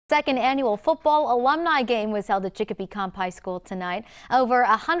Second annual football alumni game was held at Chicopee Comp High School tonight. Over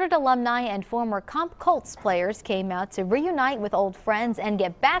 100 alumni and former Comp Colts players came out to reunite with old friends and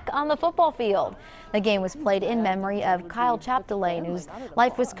get back on the football field. The game was played in memory of Kyle Chapdelaine, whose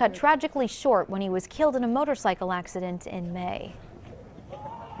life was cut tragically short when he was killed in a motorcycle accident in May.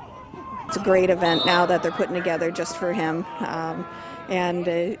 It's a great event now that they're putting together just for him, and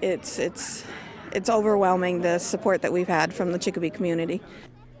it's overwhelming, the support that we've had from the Chicopee community.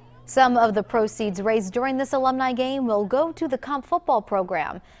 Some of the proceeds raised during this alumni game will go to the Comp football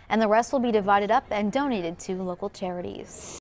program, and the rest will be divided up and donated to local charities.